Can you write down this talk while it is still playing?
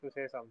to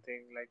say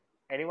something. Like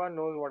anyone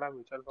knows what are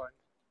mutual funds?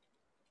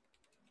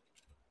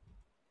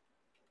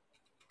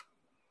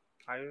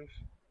 Ayush,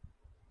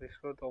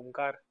 Vishnu,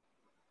 Omkar.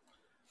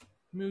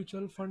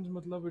 Mutual funds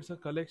मतलब it's a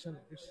collection,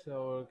 it's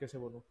कैसे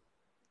बोलूँ,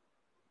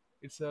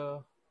 it's a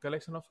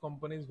collection of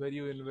companies where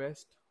you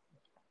invest,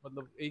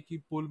 मतलब एक ही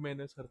pool में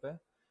invest करता है,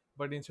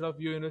 but instead of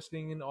you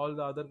investing in all the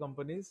other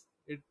companies,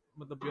 it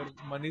मतलब your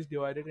money is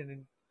divided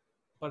in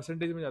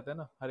percentage में जाता है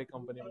ना हर एक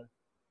कंपनी में.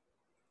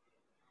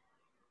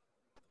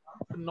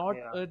 Not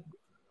Yeah. A,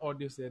 what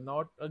do you say,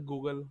 not a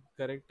Google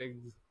correct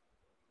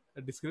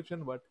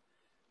description, but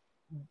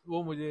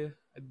वो मुझे,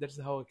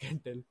 that's how I can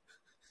tell.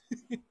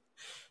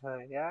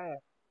 Yeah, yeah.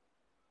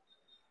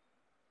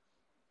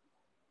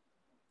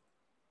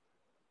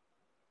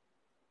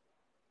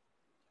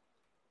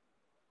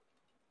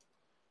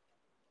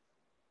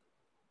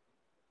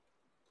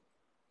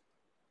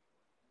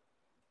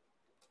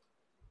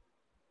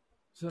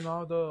 So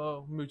now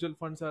the mutual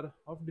funds are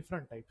of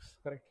different types,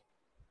 correct?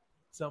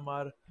 Some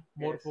are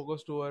more Yes.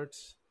 focused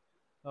towards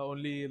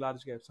only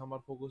large caps, some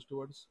are focused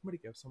towards mid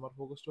caps, some are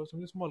focused towards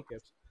only small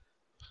caps,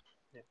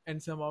 Yeah.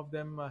 and some of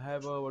them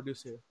have what do you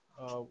say,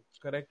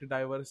 correct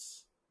diverse,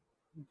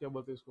 क्या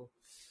बोलते हैं उसको,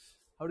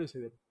 how do you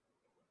say that,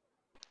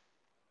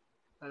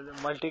 The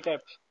multi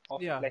caps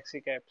of yeah,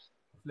 flexi caps.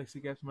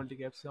 flexi caps, multi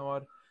caps,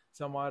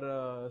 some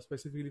are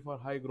specifically for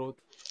high growth,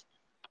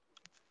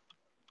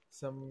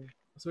 some,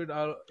 so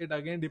it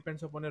again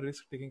depends upon your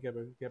risk taking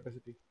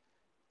capacity,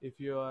 if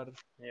you are,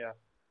 Yeah.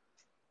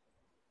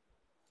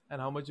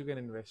 and how much you can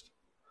invest.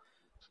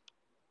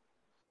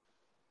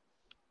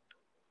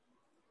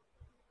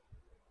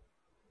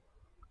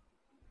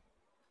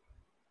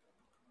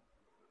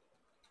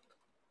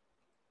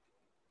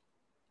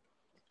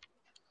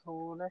 So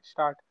let's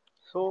start.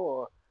 So,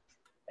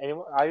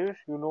 anyone, Ayush,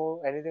 you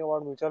know anything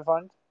about mutual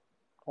funds?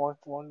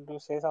 Want to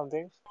say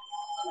something?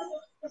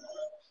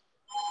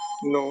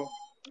 No,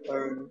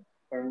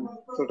 I'm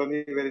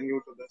totally very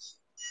new to this.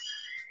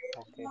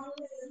 Okay.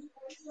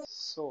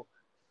 So,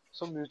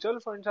 so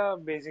mutual funds are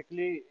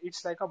basically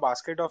it's like a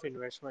basket of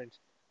investments.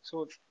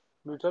 So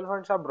mutual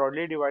funds are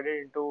broadly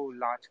divided into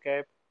large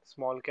cap,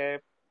 small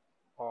cap,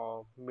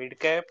 mid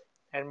cap,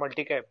 and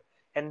multi cap.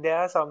 And there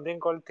are something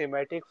called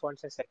thematic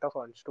funds and sector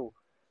funds too.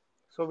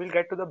 So we'll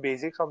get to the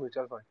basics of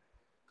mutual fund.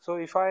 So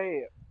if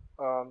I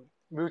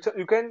mutual,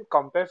 you can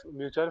compare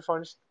mutual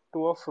funds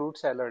to a fruit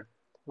salad.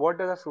 What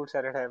does a fruit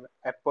salad have?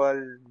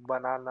 Apple,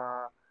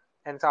 banana,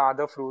 and some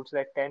other fruits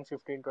like 10,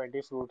 15,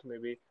 20 fruits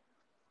maybe.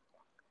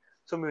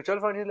 So mutual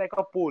fund is like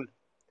a pool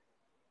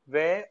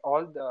where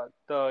all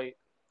the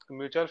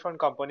mutual fund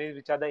companies,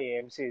 which are the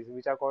AMCs,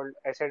 which are called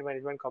asset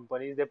management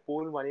companies, they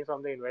pool money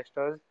from the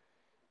investors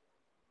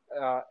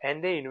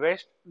and they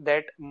invest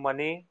that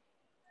money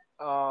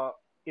uh,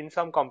 in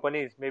some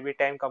companies, maybe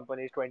 10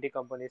 companies, 20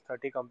 companies,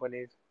 30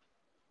 companies,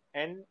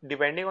 and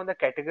depending on the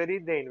category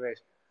they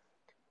invest.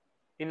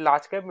 In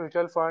large cap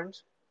mutual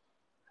funds,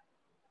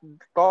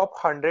 top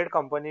 100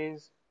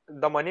 companies,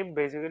 the money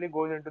basically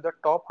goes into the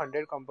top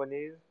 100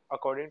 companies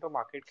according to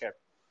market cap.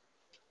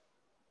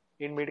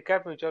 In mid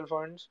cap mutual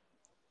funds,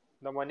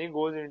 the money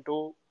goes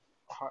into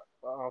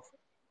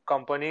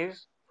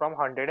companies from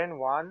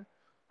 101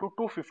 to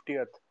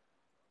 250th.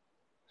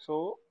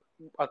 So,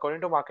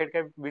 according to market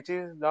cap, which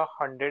is the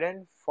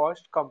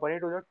 101st company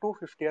to the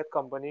 250th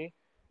company,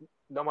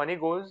 the money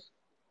goes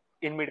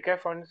in mid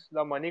cap funds,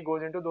 the money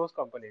goes into those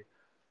companies.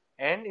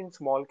 And in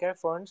small cap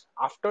funds,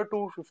 after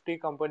 250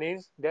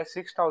 companies, there are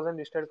 6,000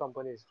 listed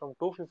companies. From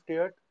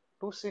 250th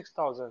to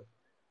 6,000,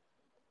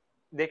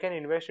 they can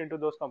invest into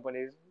those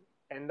companies.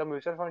 And the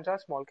mutual funds are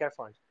small cap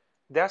funds.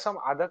 There are some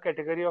other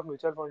category of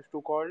mutual funds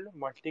too called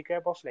multi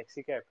cap or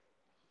flexi cap.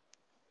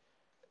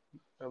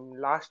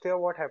 Last year,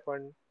 what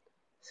happened?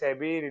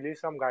 SEBI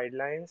released some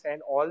guidelines,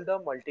 and all the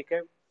multi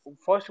cap.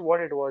 First,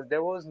 what it was,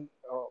 there was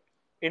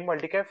in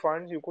multi cap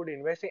funds you could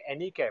invest in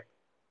any cap.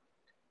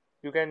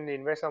 You can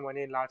invest some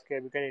money in large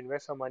cap, you can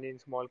invest some money in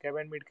small cap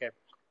and mid cap.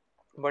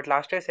 But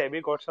last year,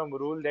 SEBI got some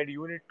rule that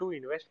you need to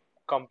invest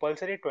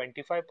compulsory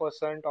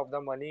 25% of the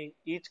money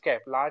each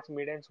cap, large,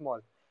 mid, and small.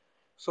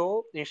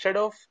 So instead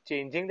of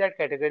changing that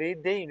category,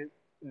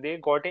 they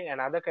got in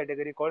another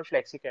category called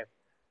flexi cap,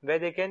 where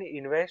they can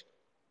invest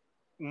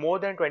more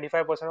than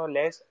 25% or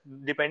less,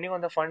 depending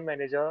on the fund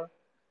manager.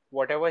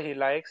 Whatever he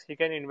likes, he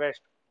can invest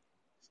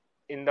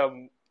in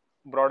the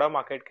broader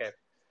market cap.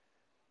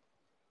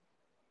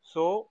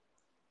 So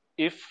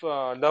if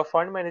the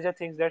fund manager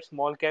thinks that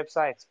small caps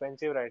are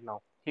expensive right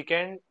now, he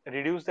can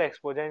reduce the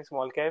exposure in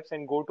small caps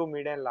and go to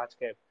mid and large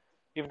cap.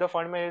 If the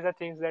fund manager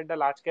thinks that the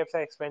large caps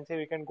are expensive,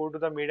 he can go to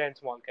the mid and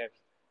small caps,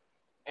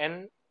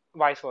 and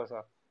vice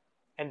versa.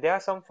 And there are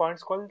some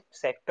funds called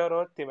sector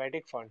or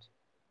thematic funds.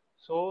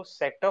 So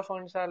sector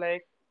funds are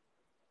like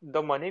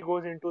the money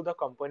goes into the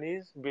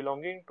companies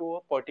belonging to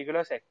a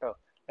particular sector,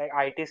 like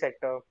IT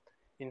sector,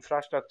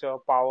 infrastructure,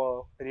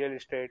 power, real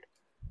estate,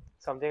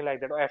 something like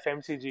that, or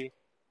FMCG.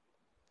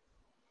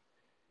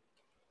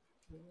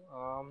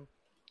 Um,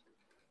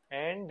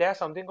 and there are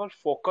something called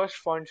focused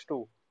funds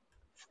too.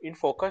 In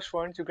focus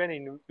funds, you can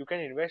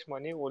invest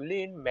money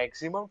only in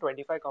maximum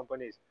 25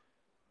 companies.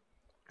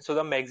 So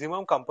the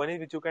maximum companies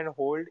which you can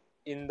hold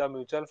in the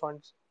mutual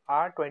funds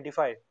are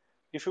 25.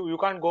 If you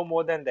can't go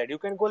more than that, you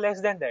can go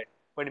less than that.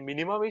 But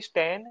minimum is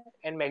 10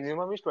 and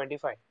maximum is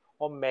 25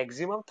 or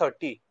maximum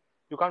 30.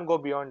 You can't go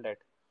beyond that.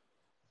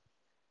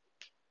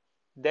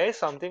 There is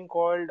something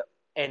called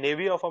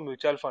NAV of a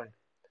mutual fund.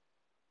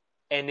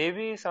 NAV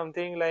is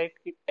something like,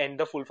 and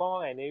the full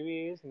form of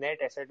NAV is net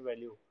asset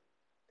value.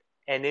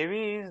 NAV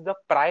is the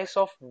price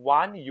of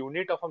one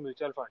unit of a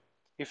mutual fund.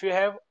 If you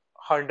have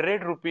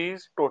 100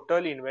 rupees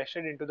total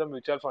invested into the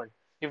mutual fund,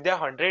 if there are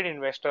 100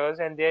 investors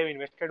and they have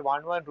invested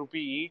one rupee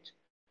each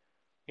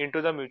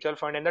into the mutual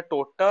fund, and the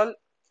total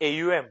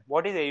AUM,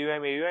 what is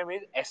AUM? AUM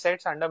is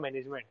assets under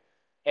management.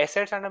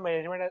 Assets under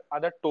management are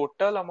the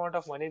total amount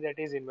of money that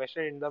is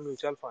invested in the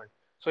mutual fund.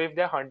 So if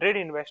there are 100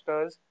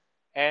 investors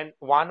and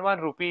one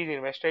rupee is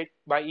invested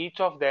by each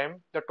of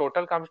them, the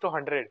total comes to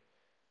 100.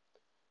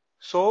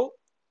 So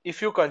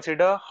if you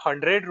consider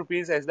 100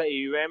 rupees as the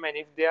AUM, and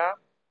if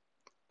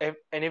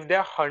there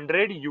are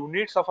 100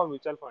 units of a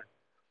mutual fund,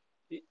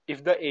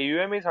 if the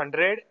AUM is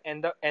 100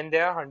 and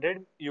there are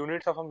 100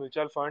 units of a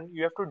mutual fund,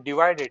 you have to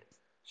divide it.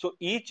 So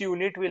each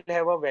unit will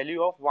have a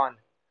value of 1.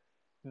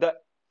 The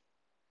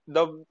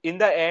the in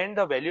the end,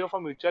 the value of a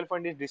mutual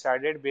fund is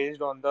decided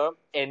based on the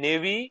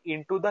NAV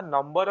into the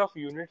number of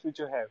units which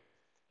you have.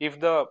 If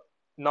the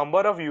number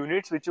of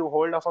units which you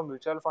hold of a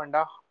mutual fund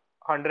are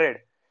 100,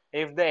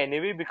 if the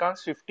NAV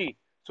becomes 50,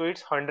 so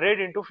it's 100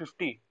 into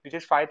 50, which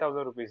is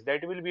 5,000 rupees.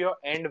 That will be your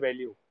end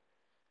value.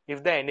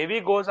 If the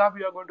NAV goes up,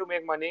 you are going to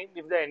make money.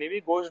 If the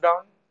NAV goes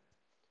down,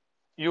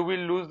 you will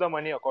lose the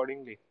money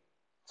accordingly.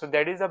 So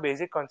that is the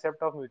basic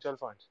concept of mutual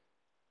funds.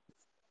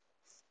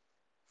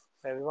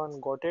 Everyone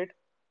got it?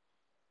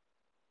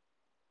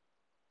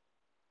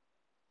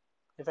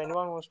 If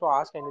anyone wants to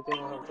ask anything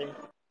or something.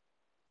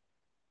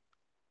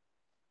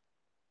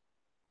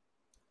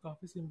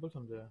 काफी simple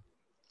समझाया.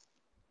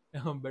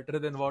 Better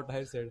than what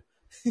I said.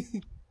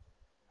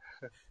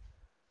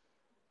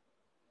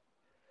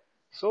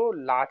 So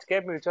large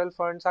cap mutual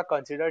funds are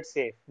considered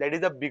safe. That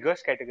is the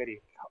biggest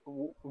category.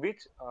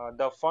 Which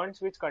the funds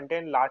which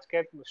contain large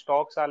cap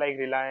stocks are like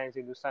Reliance,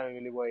 Hindustan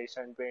Unilever,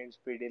 Asian Paints,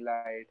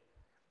 Pidilite,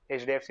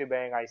 HDFC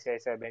Bank,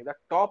 ICICI Bank. The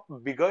top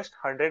biggest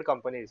 100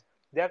 companies,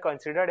 they are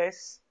considered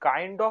as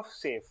kind of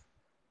safe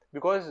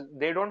because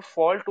they don't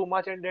fall too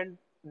much and then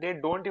they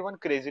don't even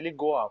crazily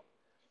go up.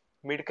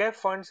 Mid cap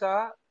funds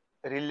are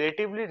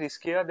relatively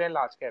riskier than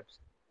large caps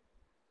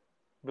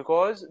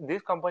because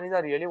these companies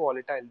are really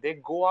volatile. They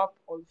go up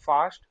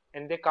fast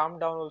and they come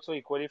down also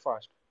equally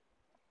fast.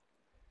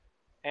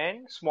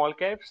 And small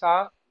caps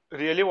are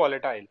really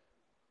volatile.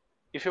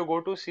 If you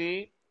go to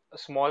see,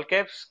 small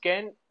caps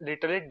can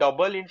literally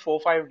double in 4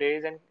 5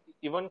 days and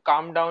even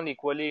come down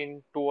equally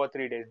in 2 or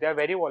 3 days. They are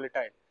very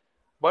volatile.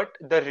 But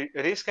the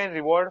risk and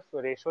reward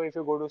ratio, if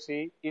you go to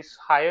see, is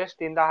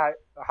highest in the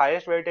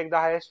highest where you take the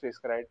highest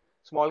risk, right?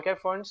 Small cap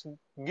funds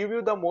give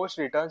you the most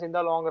returns in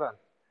the long run.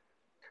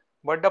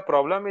 But the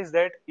problem is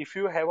that if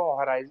you have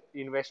a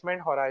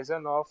investment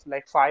horizon of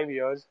like 5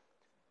 years,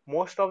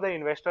 most of the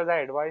investors are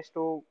advised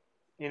to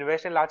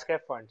invest in large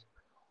cap funds.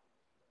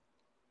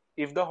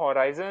 If the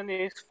horizon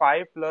is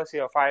 5 plus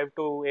year, 5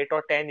 to 8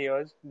 or 10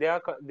 years, they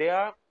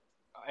are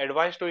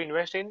advised to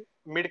invest in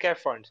mid cap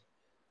funds.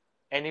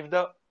 And if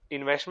the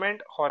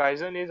investment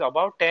horizon is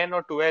about 10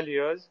 or 12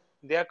 years,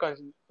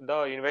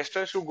 the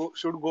investors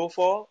should go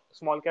for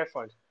small cap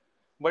funds.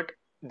 But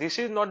this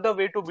is not the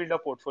way to build a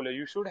portfolio.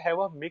 You should have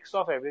a mix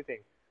of everything.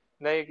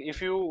 Like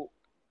if you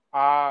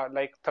are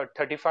like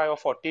 35 or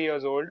 40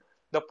 years old,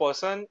 the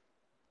person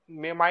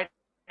might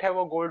have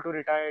a goal to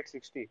retire at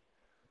 60.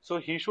 So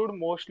he should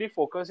mostly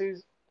focus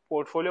his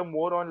portfolio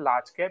more on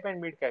large cap and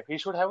mid cap. He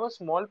should have a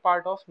small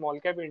part of small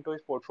cap into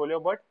his portfolio,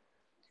 but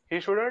he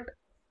shouldn't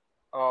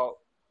uh,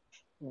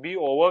 be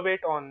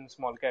overweight on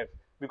small cap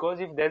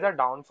because if there's a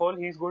downfall,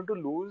 he's going to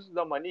lose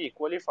the money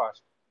equally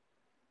fast.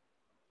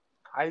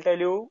 I'll tell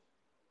you,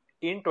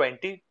 in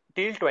 20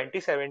 till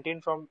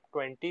 2017, from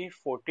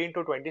 2014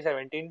 to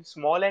 2017,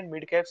 small and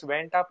mid caps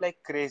went up like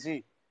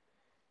crazy.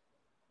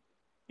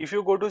 If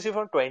you go to see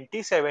from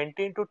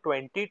 2017 to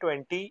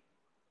 2020,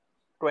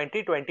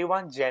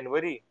 2021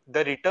 January,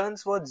 the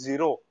returns were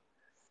zero.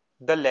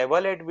 The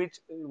level at which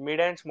mid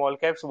and small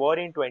caps were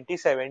in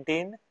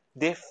 2017,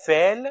 they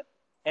fell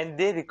and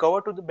they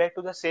recovered to the back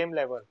to the same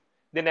level.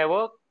 They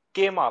never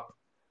came up.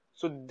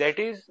 So that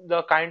is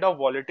the kind of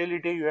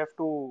volatility you have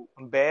to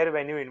bear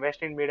when you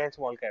invest in mid and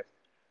small caps.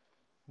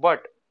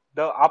 But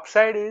the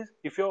upside is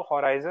if your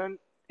horizon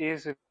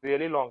is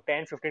really long,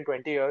 10, 15,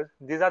 20 years,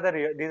 these are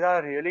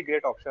a really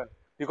great option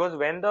because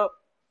when the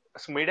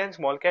mid and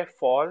small cap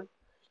fall,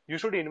 you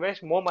should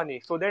invest more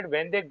money so that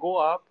when they go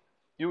up,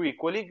 you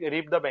equally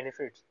reap the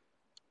benefits.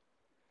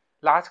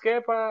 Large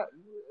cap,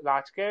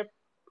 large cap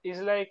is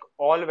like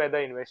all weather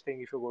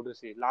investing. If you go to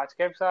see, large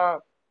cap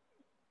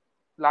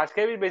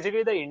is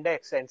basically the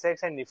index,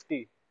 Sensex and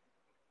Nifty.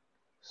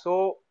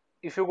 So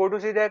if you go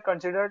to see, they are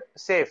considered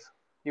safe.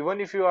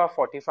 Even if you are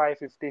 45,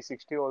 50,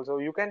 60 also,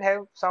 you can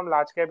have some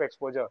large cap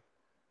exposure.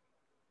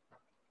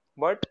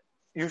 But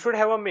you should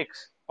have a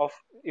mix of,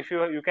 if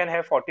you can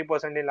have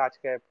 40% in large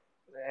cap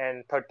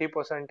and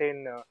 30%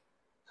 in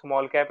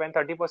small cap and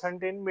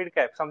 30% in mid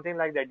cap, something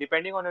like that,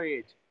 depending on your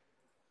age.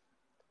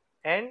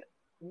 And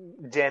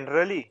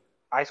generally,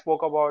 I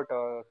spoke about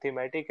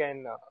thematic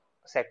and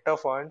sector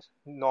funds.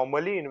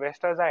 Normally,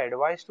 investors are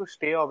advised to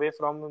stay away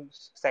from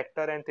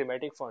sector and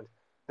thematic funds.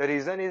 The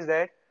reason is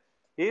that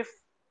if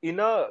in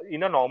a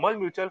normal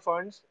mutual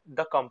funds,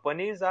 the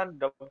companies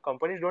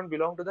don't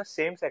belong to the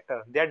same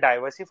sector. They are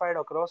diversified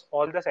across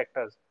all the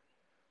sectors,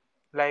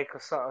 like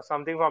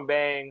something from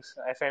banks,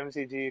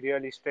 FMCG,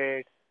 real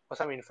estate, or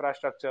some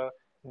infrastructure.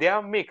 They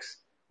are mixed.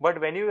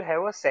 But when you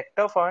have a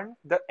sector fund,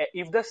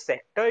 if the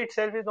sector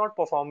itself is not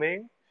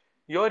performing,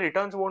 your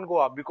returns won't go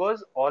up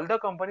because all the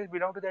companies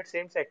belong to that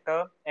same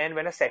sector. And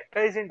when a sector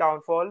is in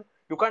downfall,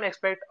 you can't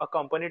expect a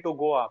company to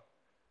go up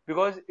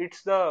because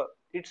it's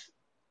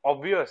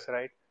obvious,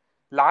 right?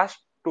 Last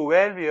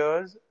 12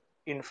 years,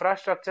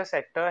 infrastructure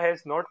sector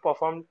has not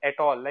performed at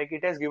all. Like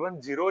it has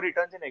given zero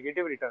returns and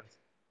negative returns.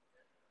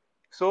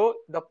 So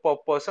the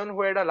person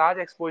who had a large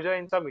exposure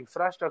in some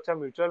infrastructure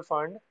mutual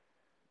fund,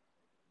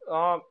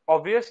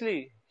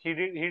 obviously he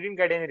didn't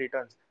get any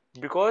returns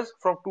because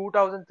from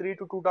 2003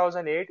 to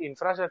 2008,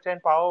 infrastructure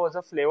and power was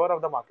a flavor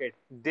of the market.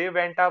 They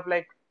went up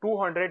like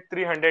 200,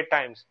 300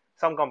 times.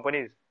 Some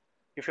companies,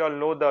 if you all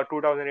know the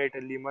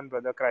 2008 Lehman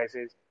Brothers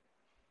crisis.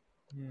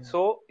 Hmm.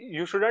 So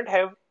you shouldn't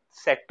have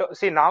sector.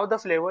 See, now the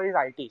flavor is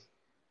IT,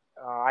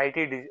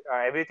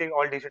 everything,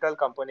 all digital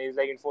companies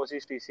like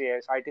Infosys,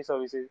 TCS, IT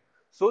services.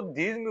 So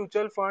these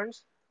mutual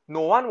funds,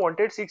 no one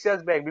wanted 6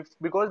 years back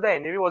because the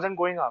NAV wasn't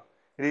going up.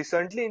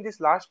 Recently, in this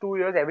last 2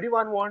 years,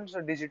 everyone wants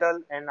a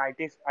digital and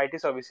IT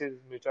services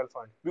mutual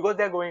fund because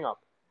they're going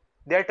up.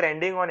 They're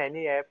trending on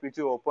any app which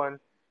you open.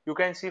 You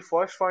can see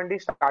first fund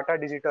is Tata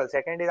Digital,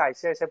 second is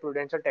ICICI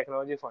Prudential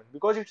Technology Fund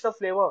because it's a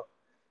flavor.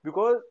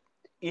 Because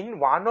in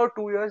 1 or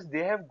 2 years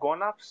they have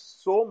gone up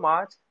so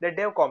much that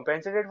they have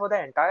compensated for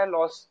the entire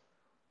loss,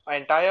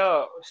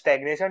 entire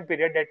stagnation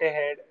period that they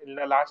had in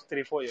the last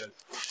 3 4 years.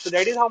 So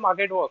that is how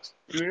market works.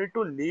 You need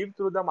to live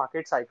through the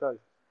market cycle.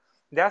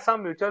 There are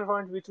some mutual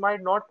funds which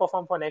might not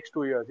perform for next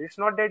 2 years. It's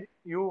not that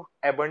you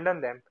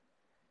abandon them.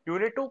 You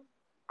need to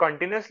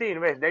continuously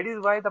invest. That is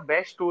why the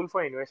best tool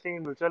for investing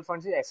in mutual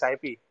funds is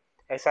SIP.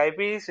 SIP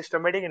is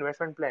systematic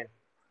investment plan.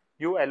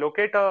 You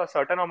allocate a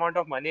certain amount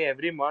of money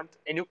every month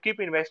and you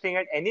keep investing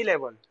at any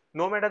level,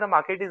 no matter the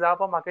market is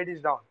up or market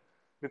is down.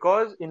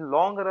 Because in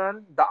long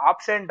run, the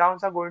ups and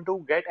downs are going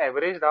to get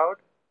averaged out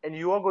and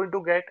you are going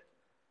to get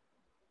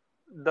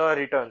the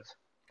returns.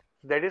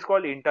 That is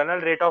called internal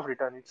rate of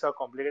return. It's a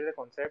complicated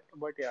concept,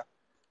 but yeah.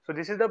 So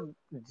this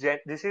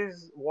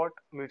is what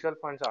mutual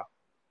funds are.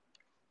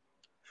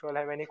 If you all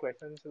have any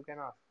questions, you can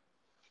ask.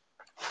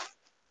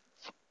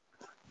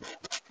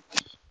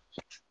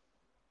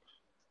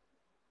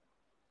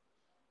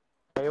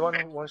 Anyone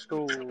who wants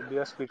to be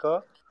a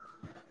speaker?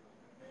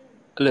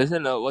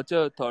 Listen, what's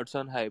your thoughts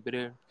on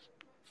hybrid?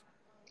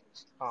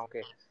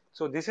 Okay.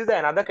 So this is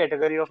another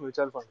category of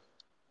mutual funds.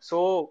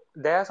 So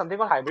there are something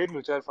called hybrid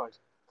mutual funds.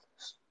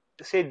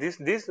 Say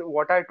this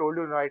what I told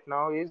you right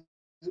now is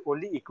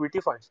only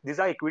equity funds. These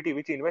are equity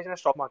which invest in the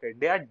stock market.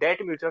 They are debt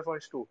mutual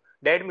funds too.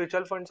 Debt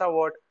mutual funds are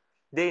what?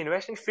 They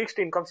invest in fixed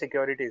income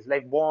securities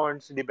like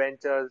bonds,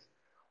 debentures,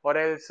 or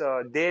else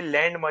they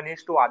lend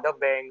monies to other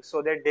banks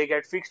so that they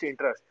get fixed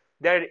interest.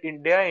 Their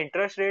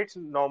interest rates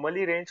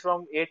normally range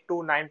from 8 to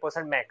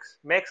 9% max.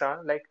 Max, huh?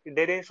 Like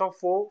they range from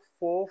 4,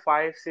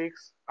 5,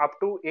 6 up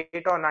to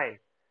 8 or 9.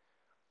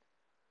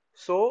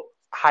 So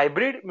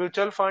hybrid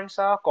mutual funds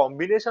are a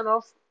combination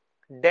of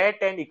debt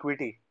and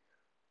equity.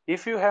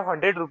 If you have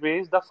 100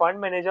 rupees, the fund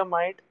manager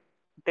might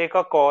take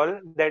a call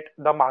that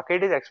the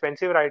market is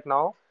expensive right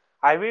now.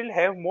 I will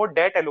have more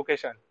debt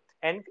allocation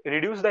and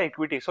reduce the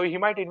equity. So he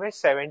might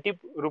invest 70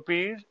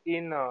 rupees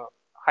in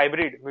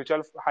hybrid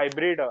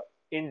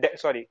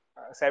sorry,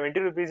 70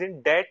 rupees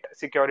in debt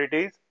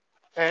securities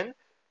and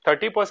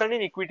 30%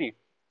 in equity.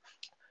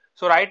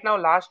 So right now,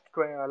 last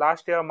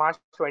year, March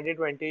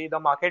 2020, the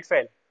market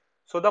fell.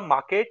 So the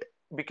market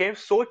became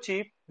so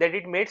cheap that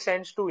it made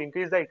sense to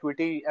increase the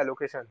equity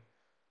allocation.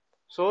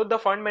 So the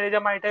fund manager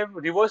might have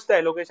reversed the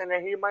allocation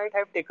and he might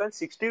have taken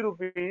 60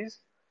 rupees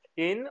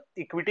in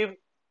equity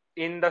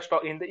in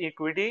the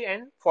equity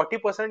and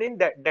 40% in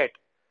debt.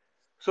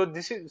 So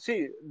this is,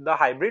 see, the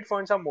hybrid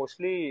funds are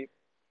mostly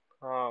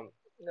um,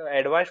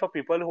 advice for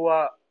people who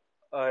are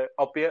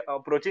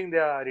approaching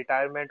their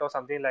retirement or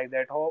something like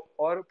that,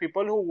 or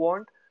people who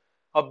want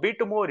a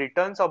bit more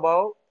returns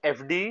above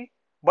FD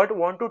but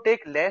want to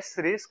take less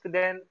risk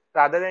than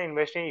rather than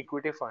investing in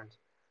equity funds.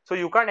 So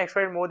you can't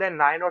expect more than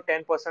 9 or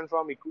 10%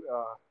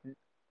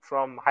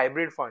 from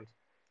hybrid funds.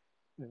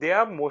 They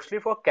are mostly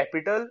for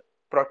capital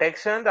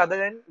protection rather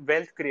than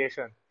wealth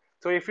creation.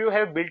 So if you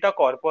have built a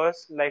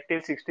corpus like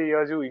till 60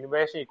 years you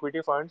invest in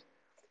equity funds,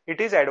 it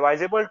is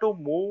advisable to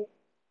move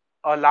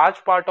a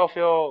large part of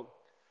your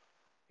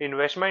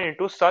investment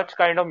into such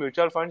kind of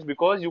mutual funds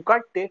because you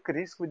can't take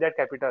risk with that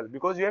capital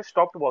because you have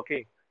stopped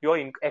working. Your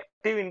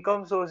active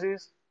income source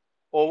is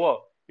over.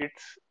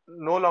 It's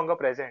no longer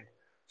present.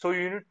 So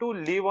you need to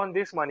live on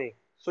this money.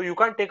 So you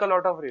can't take a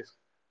lot of risk.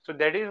 So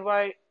that is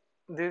why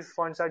these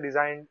funds are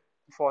designed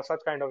for such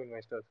kind of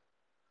investors.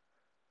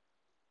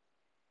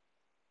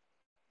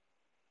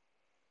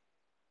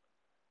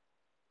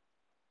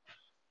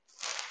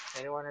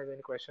 Anyone has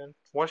any question?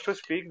 Wants to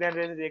speak, then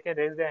they can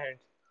raise their hands.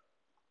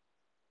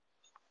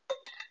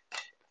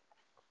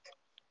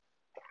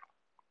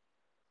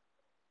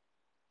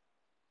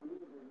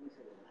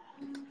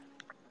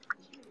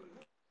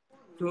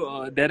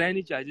 So, there are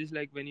any charges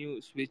like when you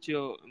switch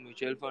your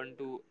mutual fund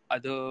to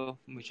other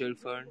mutual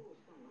fund?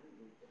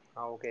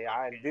 Okay,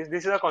 this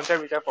is a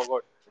concept which I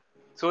forgot.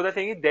 So the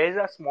thing is, there is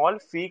a small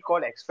fee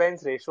called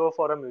expense ratio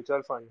for a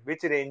mutual fund,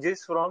 which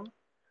ranges from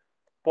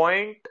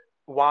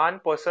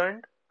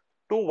 0.1%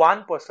 to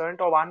 1%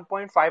 or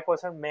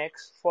 1.5%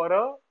 max for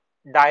a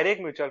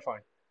direct mutual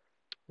fund.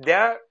 There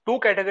are two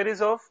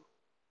categories of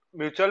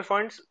mutual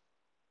funds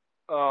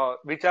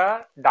which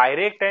are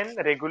direct and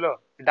regular.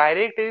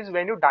 Direct is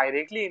when you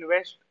directly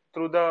invest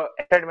through the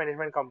asset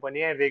management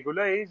company, and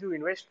regular is you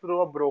invest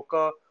through a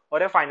broker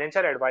or a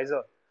financial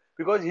advisor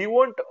because he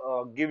won't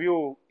give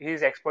you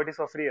his expertise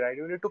for free, right?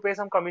 You need to pay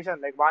some commission,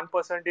 like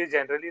 1% is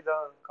generally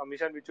the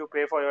commission which you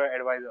pay for your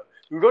advisor.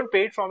 You don't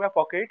pay it from your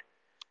pocket.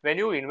 When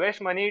you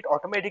invest money, it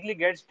automatically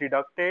gets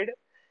deducted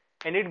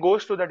and it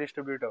goes to the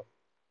distributor.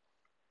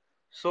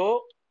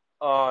 So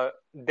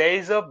there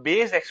is a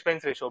base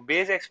expense ratio.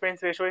 Base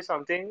expense ratio is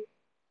something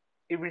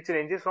which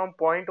ranges from zero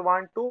point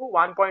 0.1 to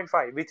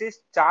 1.5, which is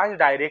charged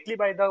directly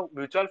by the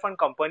mutual fund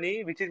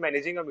company which is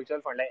managing a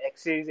mutual fund like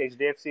Axis,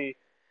 HDFC,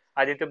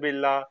 Aditya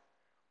Birla,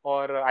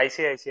 or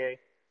ICICI.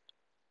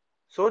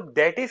 So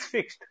that is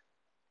fixed.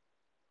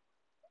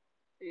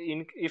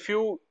 If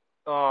you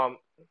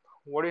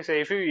what do you say?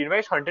 If you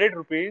invest 100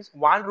 rupees,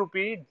 1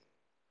 rupee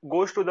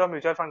goes to the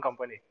mutual fund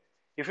company.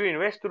 If you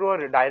invest through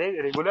a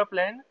direct regular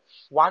plan,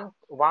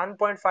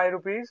 1.5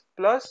 rupees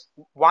plus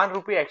 1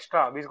 rupee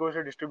extra, which goes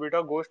to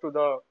distributor, goes to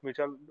the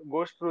mutual,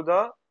 goes to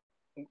the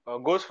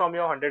goes from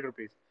your 100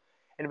 rupees.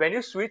 And when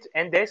you switch,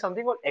 and there is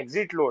something called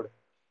exit load.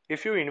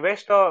 If you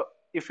invest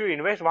if you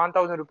invest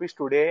 1000 rupees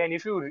today, and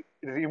if you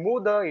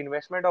remove the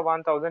investment of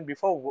 1000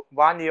 before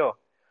 1 year,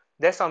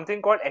 there's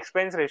something called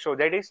expense ratio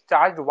that is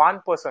charged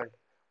 1%.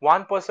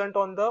 1%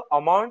 on the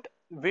amount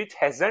which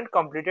hasn't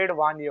completed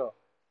 1 year.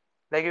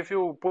 Like if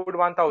you put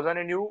 1000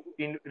 and you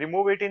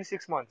remove it in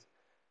 6 months,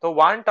 so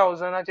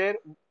 1000 ache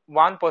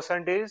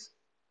 1% is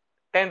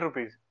 10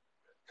 rupees.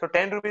 So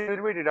 10 rupees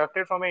will be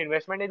deducted from your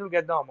investment and you'll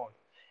get the amount.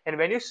 And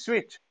when you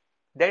switch,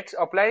 that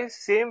applies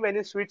same when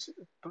you switch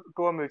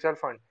to a mutual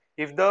fund.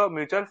 If the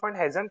mutual fund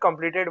hasn't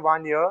completed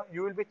 1 year,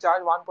 you will be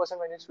charged 1%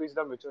 when you switch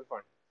the mutual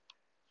fund.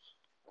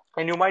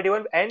 And you might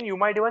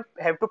even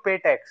have to pay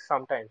tax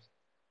sometimes.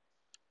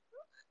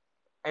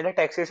 And the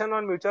taxation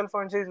on mutual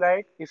funds is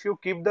like if you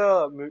keep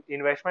the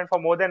investment for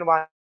more than 1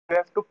 year, you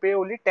have to pay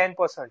only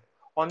 10%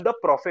 on the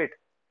profit.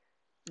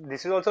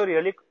 This is also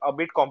really a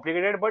bit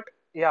complicated, but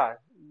yeah,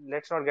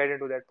 let's not get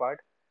into that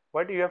part.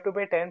 But you have to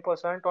pay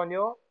 10% on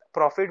your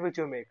profit which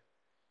you make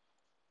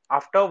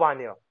after 1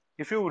 year.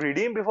 If you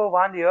redeem before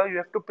 1 year, you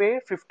have to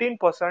pay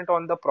 15%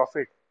 on the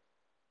profit.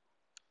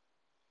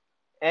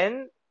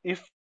 And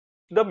if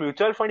the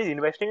mutual fund is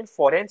investing in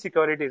foreign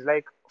securities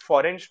like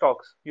foreign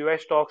stocks,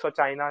 US stocks or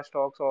China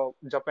stocks or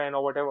Japan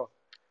or whatever,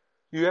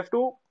 you have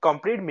to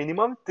complete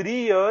minimum 3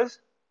 years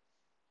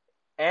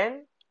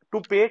and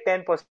to pay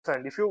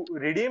 10%. If you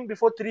redeem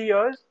before 3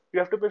 years, you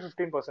have to pay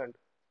 15%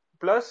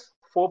 plus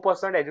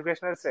 4%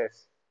 educational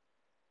cess.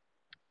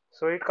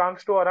 So it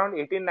comes to around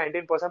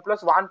 18-19%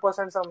 plus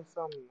 1% some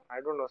I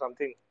don't know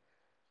something.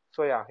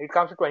 So yeah, it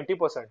comes to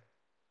 20%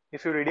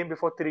 if you redeem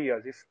before 3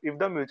 years. If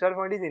the mutual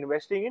fund is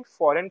investing in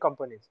foreign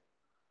companies,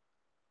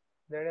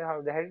 that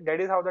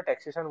is how the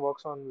taxation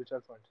works on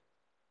mutual funds.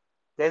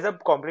 There's a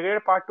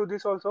complicated part to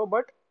this also,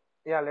 but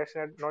yeah, let's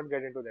not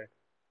get into that.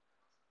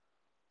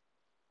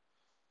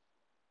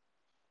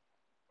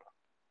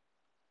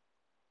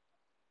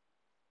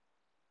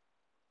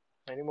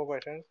 Any more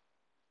questions?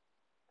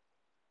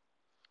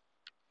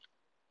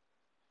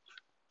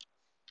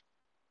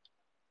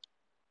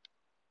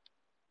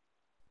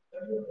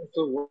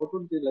 So what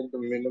would be like the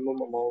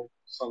minimum amount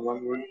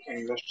someone would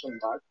invest in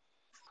that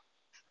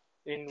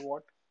In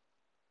what?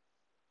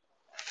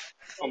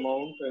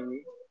 amount? And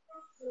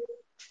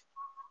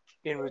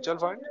In mutual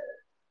funds?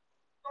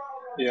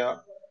 yeah,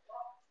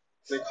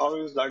 like how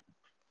is that?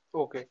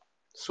 Okay.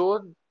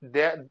 So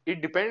there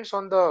it depends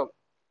on the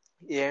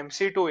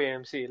AMC to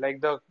AMC.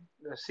 Like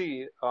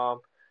see,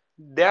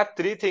 there are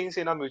three things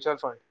in a mutual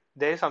fund.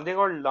 There is something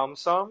called lump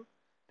sum,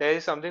 there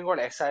is something called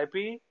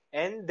SIP,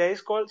 and there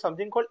is called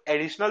something called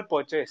additional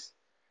purchase.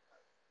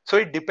 So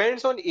it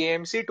depends on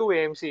AMC to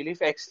AMC.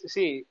 If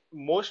see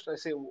most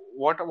see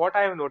what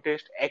I have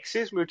noticed,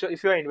 Axis Mutual.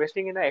 If you are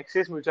investing in an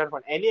Axis mutual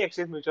fund, any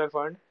Axis mutual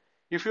fund,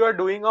 if you are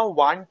doing a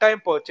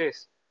one-time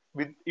purchase,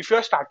 with if you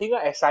are starting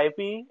a SIP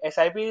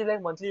is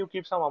like monthly you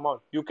keep some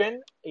amount. You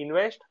can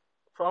invest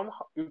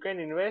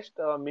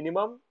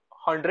minimum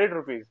 100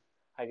 rupees,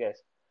 I guess.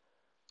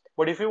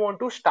 But if you want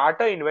to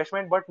start a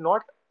investment but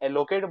not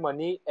allocate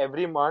money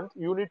every month,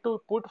 you need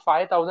to put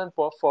 5,000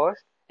 per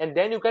first, and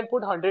then you can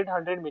put 100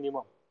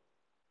 minimum.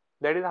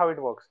 That is how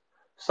it works.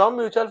 Some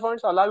mutual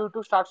funds allow you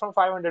to start from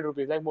 500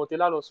 rupees, like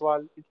Motilal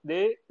Oswal.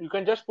 They you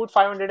can just put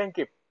 500 and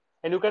keep,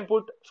 and you can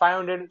put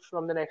 500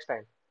 from the next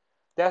time.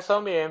 There are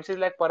some AMCs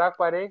like Parag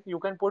Parekh, you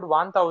can put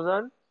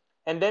 1,000,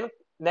 and then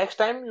next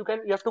time you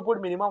have to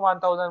put minimum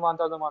 1,000,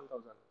 1,000,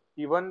 1,000.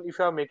 Even if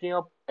you are making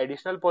a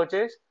additional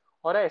purchase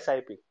or a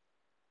SIP.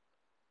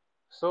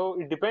 So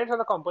it depends on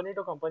the company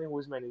to company who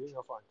is managing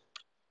your funds.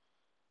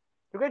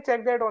 You can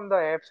check that on the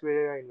apps where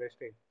you are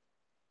investing.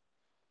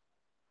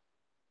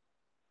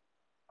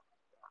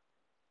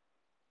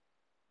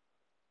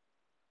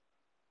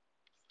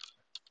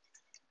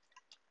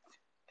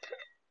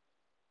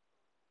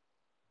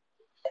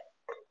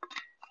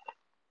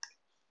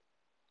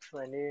 So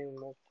any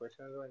more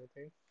questions or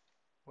anything?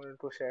 Wanted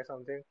to share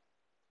something?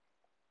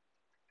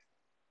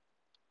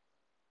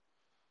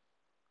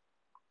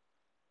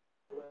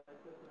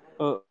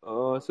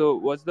 So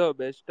what's the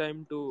best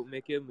time to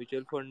make a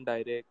mutual fund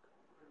direct?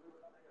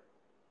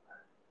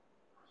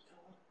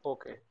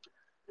 Okay.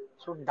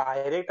 So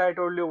direct, I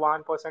told you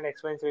 1%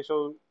 expense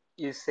ratio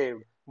is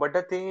saved. But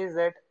the thing is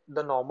that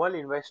the normal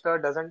investor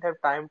doesn't have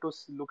time to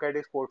look at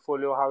his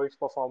portfolio, how it's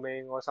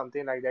performing, or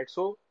something like that.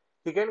 So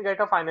he can get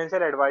a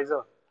financial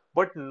advisor,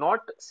 but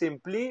not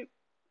simply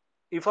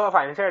if a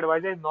financial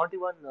advisor is not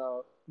even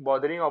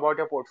bothering about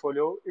your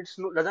portfolio, it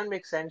doesn't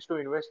make sense to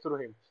invest through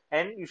him.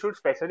 And you should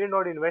especially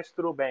not invest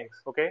through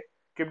banks. Okay,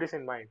 keep this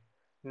in mind.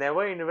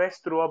 Never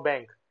invest through a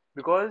bank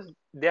because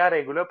they are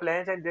regular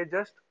plans and they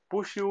just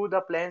push you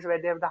the plans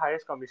where they have the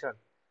highest commission.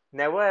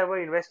 Never ever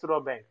invest through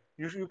a bank.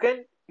 You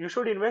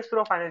should invest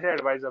through a financial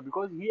advisor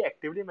because he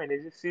actively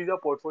manages, sees your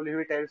portfolio,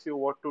 he tells you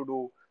what to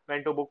do,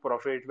 when to book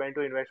profits, when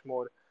to invest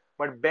more.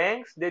 But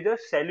banks, they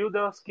just sell you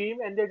the scheme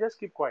and they just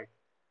keep quiet.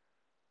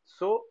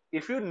 So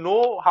if you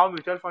know how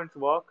mutual funds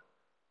work,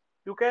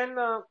 you can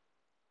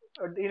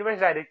invest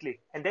directly.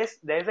 And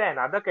there's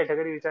another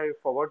category which I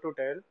forgot to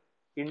tell,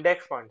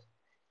 index funds.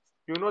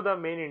 You know the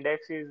main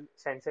index is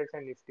Sensex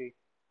and Nifty.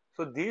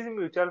 So these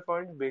mutual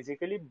funds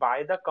basically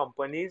buy the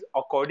companies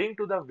according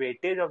to the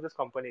weightage of these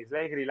companies.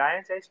 Like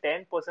Reliance has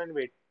 10%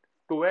 weight,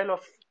 12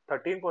 of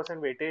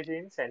 13% weightage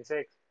in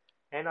Sensex,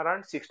 and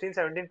around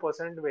 16-17%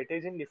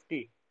 weightage in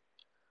Nifty.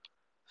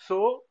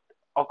 So,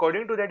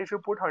 according to that, if you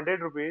put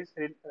 100 rupees,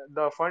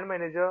 the fund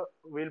manager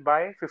will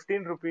buy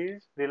 15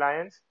 rupees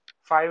Reliance,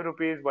 5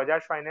 rupees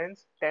Bajaj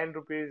Finance, 10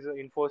 rupees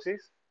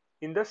Infosys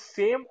in the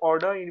same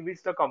order in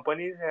which the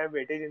companies have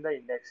weightage in the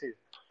indexes.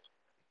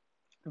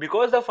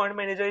 Because the fund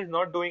manager is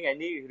not doing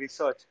any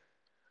research,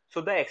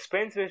 so the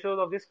expense ratios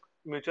of these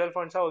mutual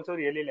funds are also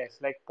really less,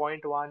 like zero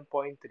point 0.1, zero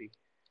point 0.3.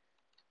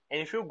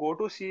 And if you go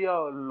to see a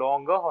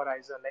longer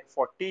horizon, like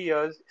 40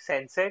 years,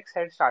 Sensex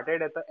had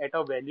started at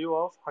a value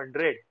of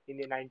 100 in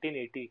the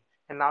 1980,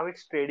 and now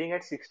it's trading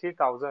at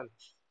 60,000.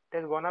 It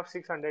has gone up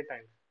 600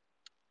 times.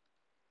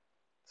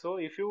 So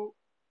if you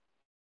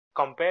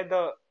compare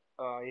the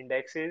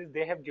indexes,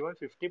 they have given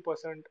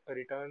 50%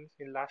 returns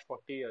in last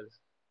 40 years.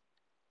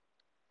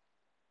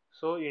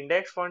 So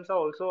index funds are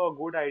also a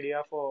good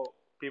idea for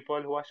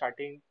people who are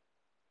starting,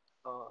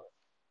 uh,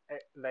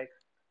 like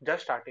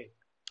just starting.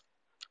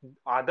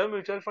 Other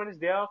mutual funds,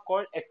 they are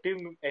called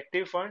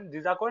active funds.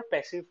 These are called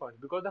passive funds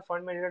because the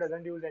fund manager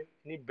doesn't use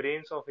any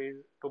brains of his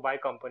to buy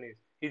companies.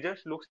 He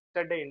just looks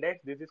at the index.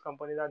 These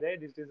companies are there.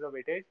 This is the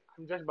weightage.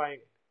 I'm just buying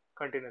it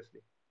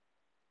continuously.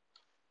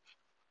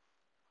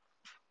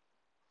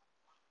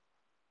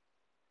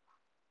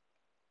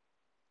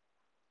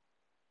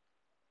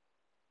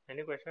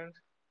 Any questions?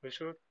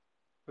 Vishnu,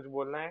 कुछ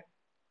बोलना है?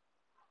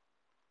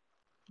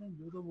 नहीं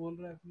जो तो बोल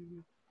रहा है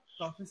अभी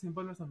काफी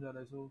सिंपल में समझा रहा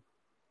है सो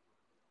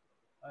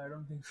आई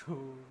डोंट थिंक सो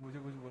मुझे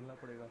कुछ बोलना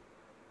पड़ेगा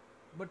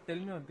but tell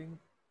me one thing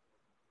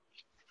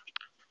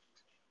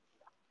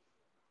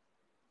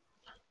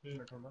Hmm.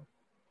 Minute होना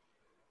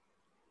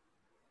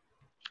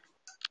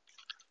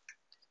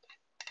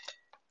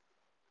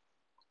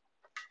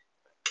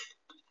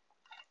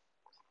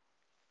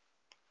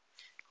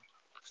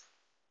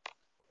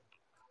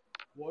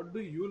what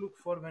do you look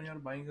for when you're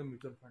buying a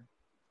mutual fund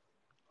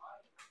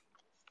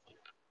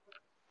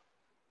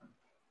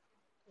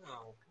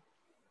Okay.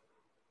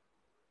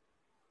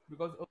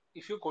 because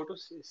If you go to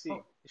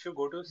oh, if you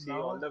go to see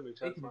now all the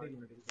mutual एक funds,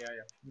 minute yeah,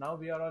 yeah. now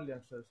we are all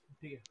youngsters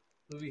ठीक है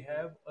so we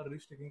have a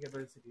risk taking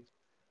capacity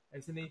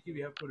ऐसे नहीं कि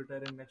we have to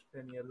retire in next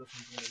 10 years or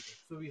something like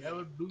that so we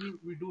have a,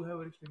 we do have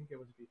a risk taking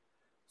capacity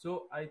so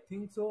I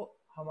think so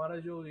हमारा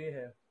जो ये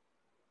है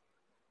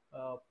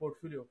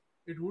portfolio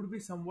it would be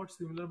somewhat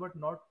similar but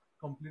not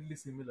completely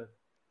similar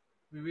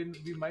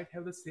we might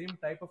have the same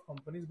type of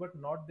companies but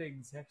not the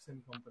exact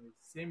same companies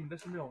same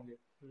industry में होंगे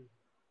Hmm.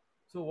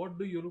 so what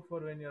do you look for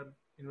when you're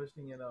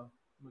investing in a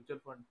mutual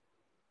fund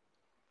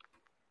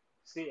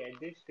See, at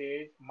this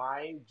stage,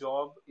 my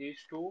job is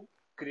to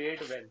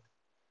create wealth.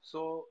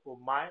 So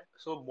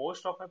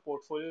most of my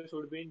portfolio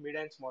should be in mid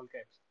and small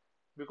caps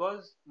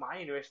because my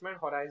investment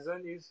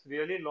horizon is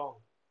really long.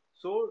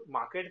 So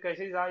market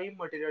crashes are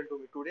immaterial to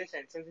me. Today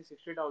Sensex is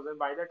 60,000.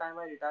 By the time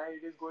I retire,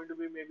 it is going to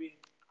be maybe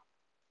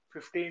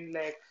 15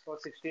 lakhs or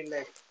 16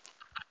 lakhs.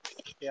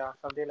 Yeah,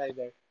 something like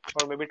that,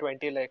 or maybe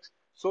 20 lakhs.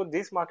 So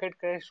this market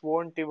crash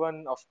won't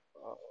even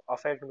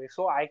affect me.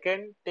 So I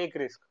can take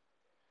risk.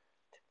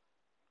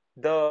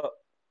 The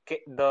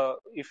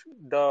if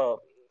the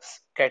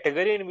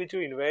category in which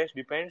you invest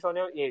depends on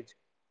your age.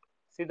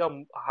 See,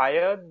 the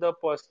higher the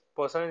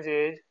person's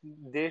age,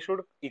 they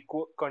should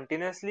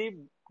continuously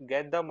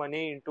get the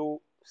money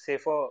into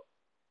safer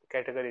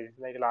categories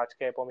like large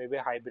cap or maybe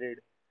hybrid.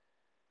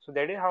 So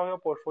that is how your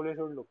portfolio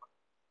should look.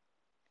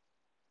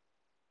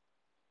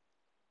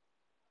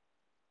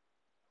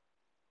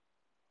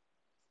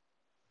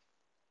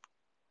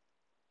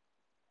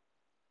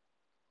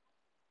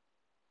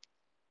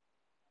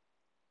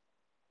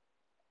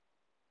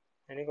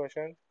 Any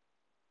questions?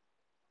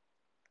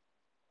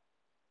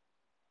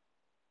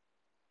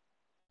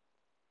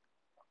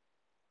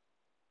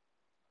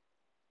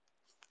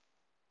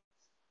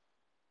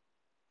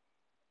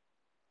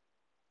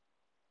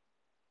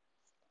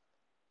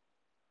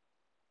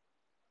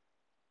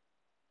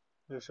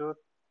 You should.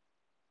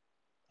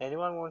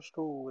 Anyone wants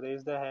to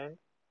raise their hand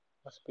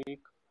or speak?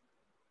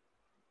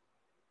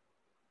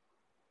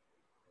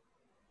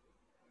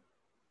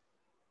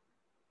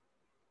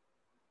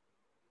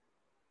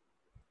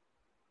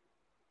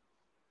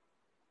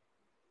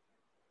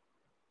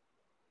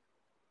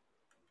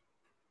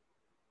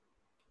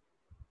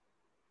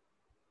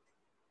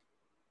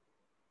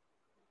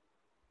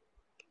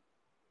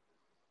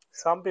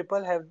 Some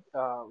people have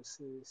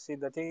see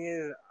the thing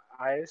is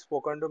I've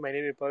spoken to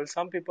many people.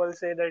 Some people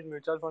say that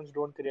mutual funds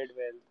don't create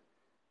wealth.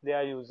 They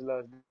are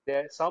useless.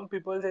 Some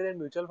people say that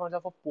mutual funds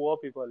are for poor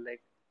people.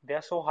 Like they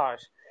are so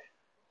harsh,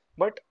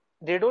 but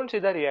they don't see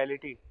the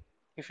reality.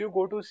 If you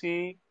go to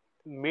see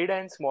mid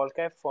and small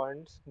cap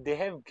funds, they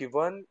have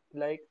given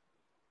like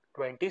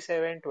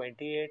 27,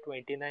 28,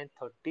 29,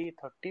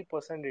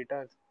 30%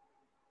 returns.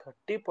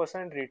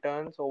 30%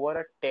 returns over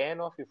a 10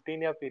 or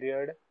 15-year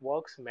period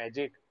works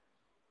magic.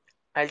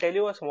 I'll tell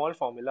you a small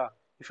formula.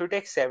 If you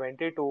take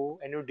 72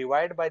 and you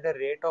divide by the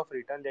rate of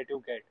return that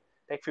you get,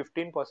 like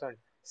 15%,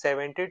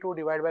 72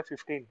 divided by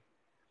 15,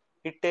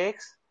 it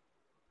takes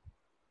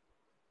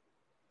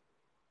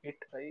it.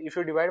 If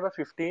you divide by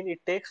 15,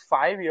 it takes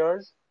 5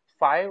 years,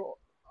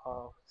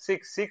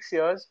 6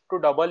 years to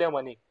double your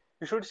money.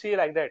 You should see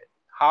like that.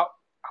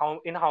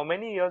 How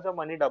many years your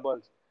money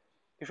doubles?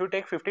 If you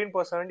take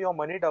 15%, your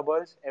money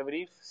doubles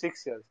every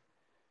 6 years.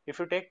 If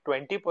you take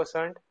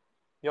 20%,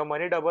 your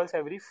money doubles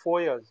every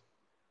 4 years.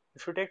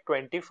 If you take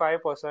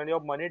 25%, your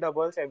money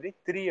doubles every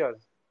 3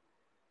 years.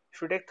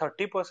 If you take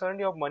 30%,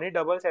 your money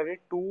doubles every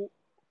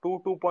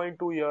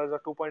 2.2 years or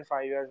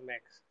 2.5 years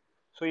max.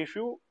 So if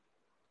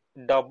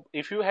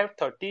you have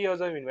 30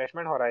 years of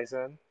investment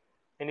horizon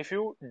and if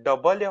you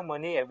double your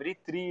money every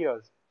 3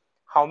 years,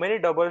 how many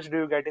doubles do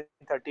you get in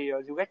 30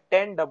 years? You get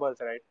 10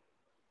 doubles, right?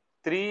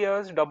 3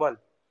 years double.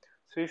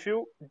 So if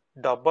you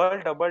double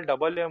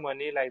your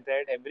money like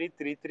that every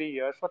three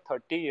years for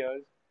 30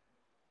 years,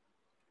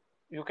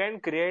 you can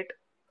create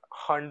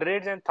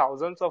hundreds and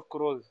thousands of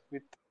crores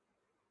with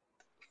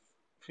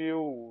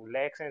few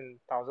lakhs and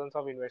thousands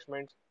of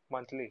investments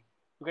monthly.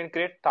 You can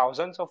create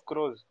thousands of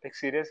crores, like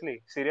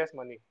seriously, serious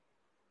money.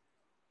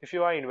 If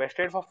you are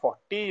invested for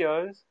 40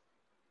 years,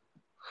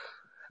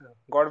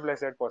 God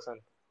bless that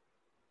person.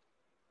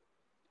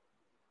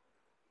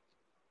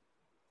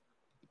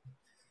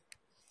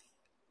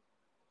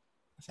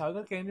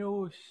 Sagar, can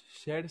you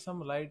shed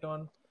some light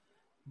on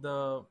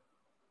the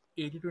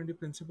 80-20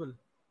 principle?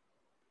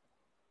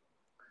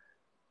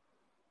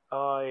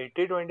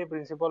 80-20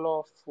 principle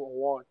of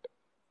what?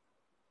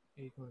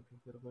 एक minute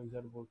तेरे को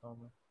exact बोलता हूँ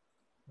मैं.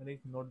 मैंने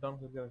एक note down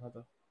करके रखा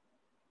था.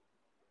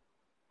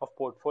 Of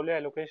portfolio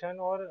allocation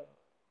or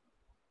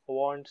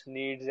wants,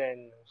 needs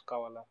and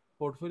uska wala.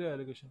 Portfolio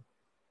allocation.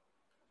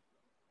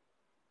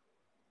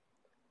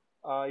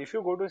 If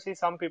you go to see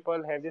some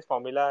people have this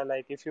formula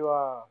like if you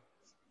are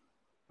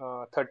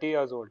 30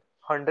 years old,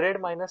 100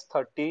 minus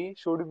 30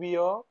 should be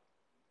your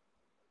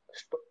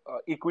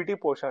equity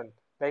portion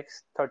like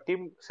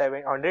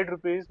 37 100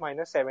 rupees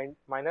minus 7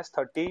 minus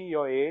 30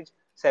 your age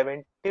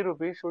 70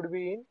 rupees should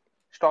be in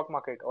stock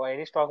market or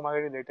any stock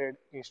market related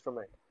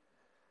instrument,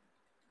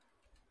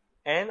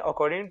 and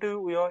according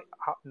to your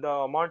the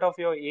amount of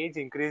your age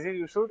increases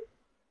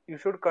you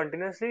should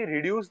continuously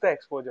reduce the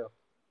exposure.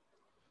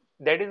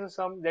 That is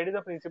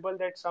a principle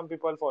that some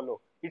people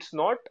follow. It's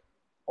not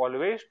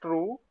always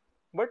true,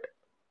 but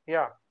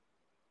yeah,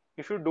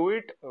 if you do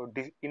it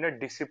in a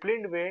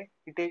disciplined way,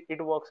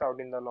 it works out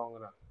in the long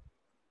run.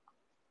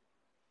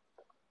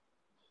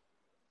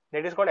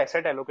 That is called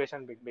asset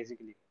allocation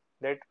basically.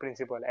 That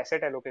principle,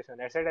 asset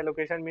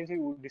allocation means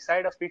you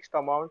decide a fixed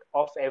amount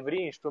of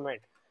every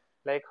instrument.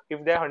 Like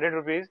if there are 100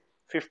 rupees,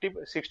 50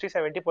 60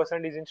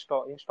 70% is in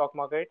stock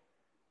market,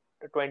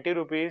 20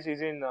 rupees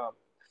is in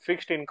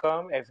fixed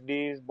income,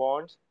 FDs,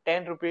 bonds,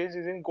 10 rupees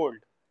is in gold.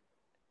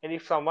 And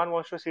if someone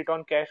wants to sit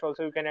on cash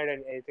also, you can add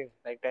anything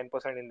like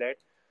 10% in that.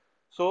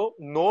 So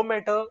no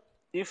matter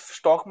if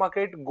stock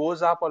market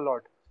goes up a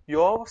lot,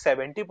 your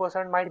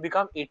 70% might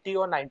become 80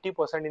 or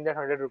 90% in that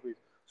 100 rupees.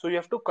 So you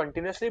have to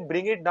continuously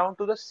bring it down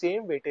to the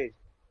same weightage.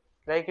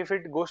 Like if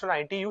it goes to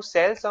 90, you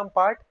sell some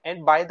part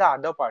and buy the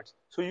other parts.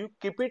 So you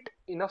keep it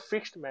in a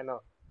fixed manner,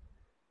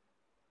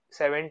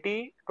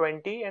 70,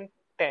 20 and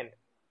 10.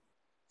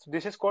 So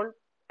this is called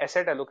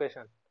asset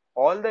allocation.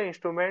 All the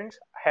instruments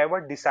have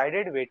a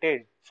decided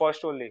weightage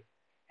first only,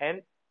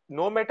 and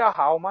no matter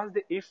how much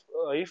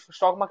if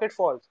stock market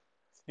falls,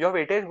 your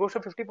weightage goes to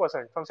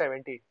 50% from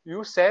 70.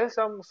 You sell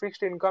some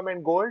fixed income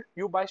and gold,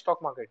 you buy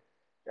stock market,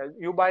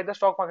 you buy the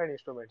stock market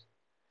instruments.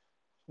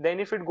 Then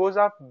if it goes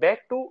up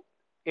back to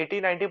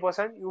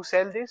 80-90%, you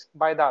sell this,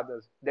 buy the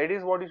others. That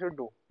is what you should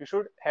do. You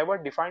should have a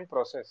defined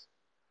process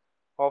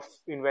of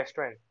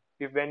investment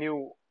if when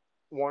you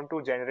want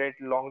to generate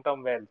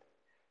long-term wealth.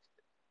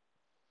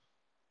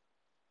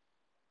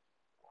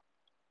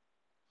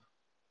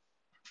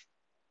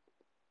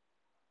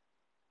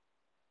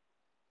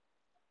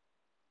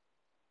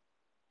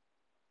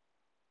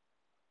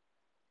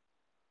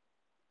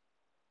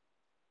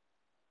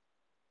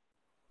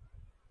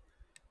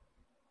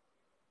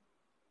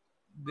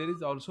 There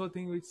is also a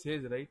thing which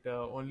says, right,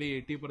 only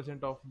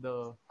 80% of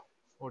the,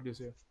 what do you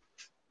say?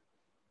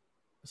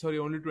 Sorry,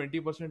 only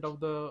 20% of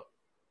the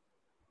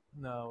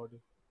what do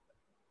you-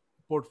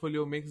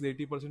 portfolio makes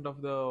 80%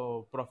 of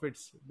the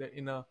profits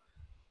in a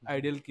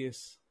ideal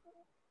case.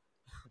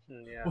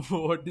 Yeah.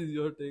 What is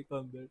your take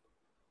on that?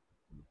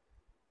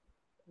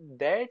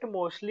 That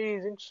mostly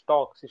is in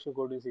stocks if you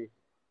go to see.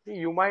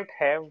 You might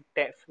have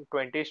 10,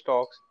 20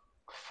 stocks.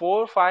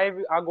 4,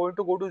 5 are going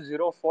to go to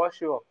zero for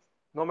sure.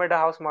 No matter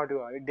how smart you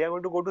are, they are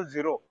going to go to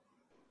zero.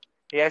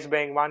 Yes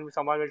Bank,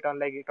 someone will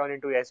turn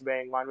into Yes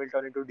Bank, one will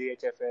turn into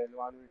DHFL,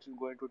 one is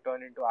going to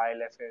turn into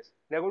ILFS.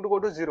 They are going to go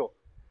to zero.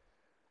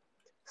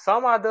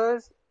 Some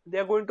others they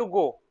are going to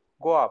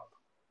go up.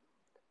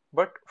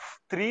 But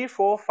 3,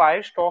 4,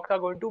 5 stocks are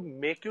going to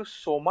make you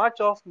so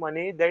much of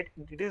money that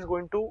it is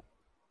going to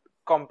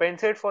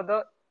compensate for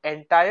the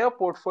entire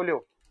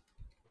portfolio.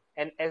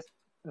 And as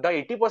the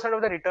 80%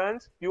 of the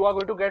returns you are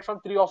going to get from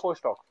 3 or 4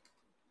 stocks.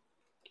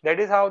 That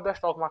is how the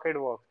stock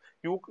market works.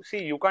 You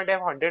see, you can't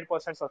have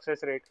 100% success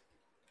rate.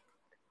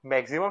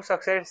 Maximum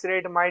success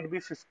rate might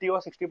be 50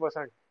 or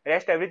 60%.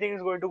 Rest everything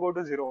is going to go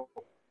to zero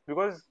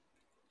because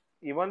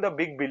even the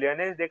big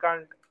billionaires they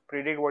can't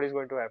predict what is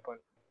going to happen.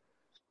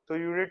 So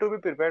you need to be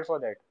prepared for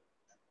that.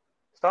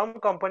 Some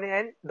company,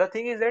 and the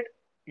thing is that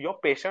your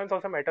patience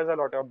also matters a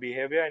lot. Your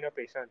behavior and your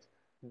patience,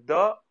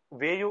 the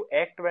way you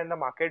act when the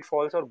market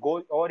falls or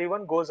goes or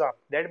even goes up,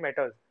 that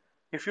matters.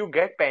 If you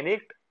get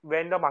panicked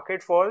when the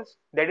market falls,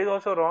 that is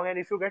also wrong, and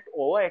if you get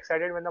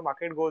overexcited when the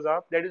market goes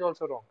up, that is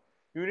also wrong.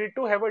 You need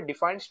to have a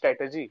defined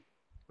strategy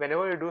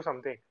whenever you do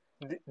something.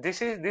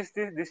 This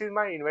is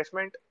my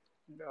investment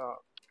uh,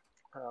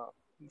 uh,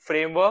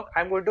 framework.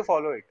 I'm going to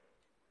follow it.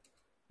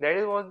 That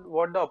is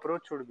what the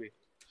approach should be.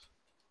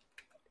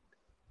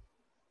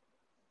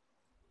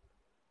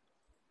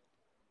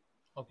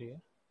 Okay.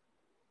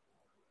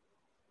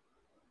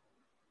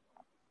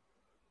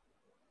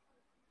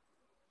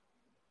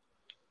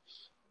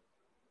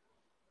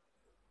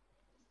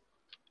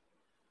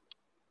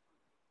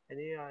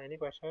 Any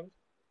questions?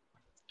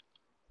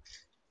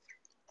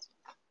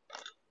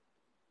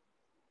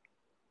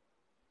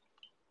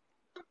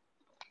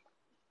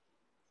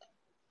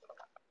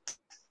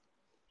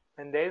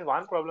 And there is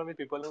one problem with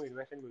people who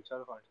invest in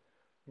mutual funds.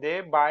 They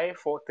buy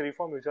 4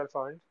 mutual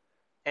funds,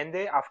 and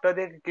they after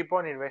they keep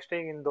on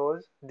investing in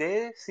those,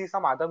 they see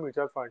some other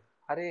mutual fund.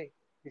 अरे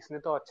इसने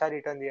तो अच्छा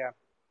return दिया.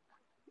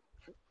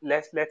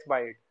 Let's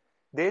buy it.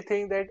 They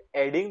think that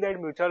adding that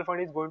mutual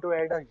fund is going to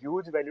add a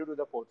huge value to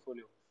the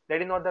portfolio.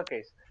 That is not the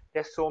case.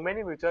 There's so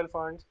many mutual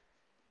funds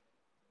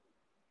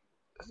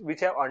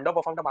which have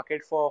underperformed the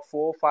market for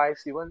 4, 5,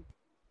 even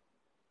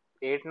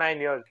 8, 9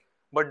 years.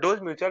 But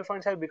those mutual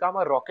funds have become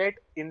a rocket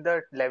in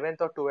the 11th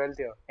or 12th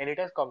year, and it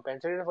has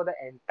compensated for the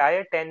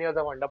entire 10 years of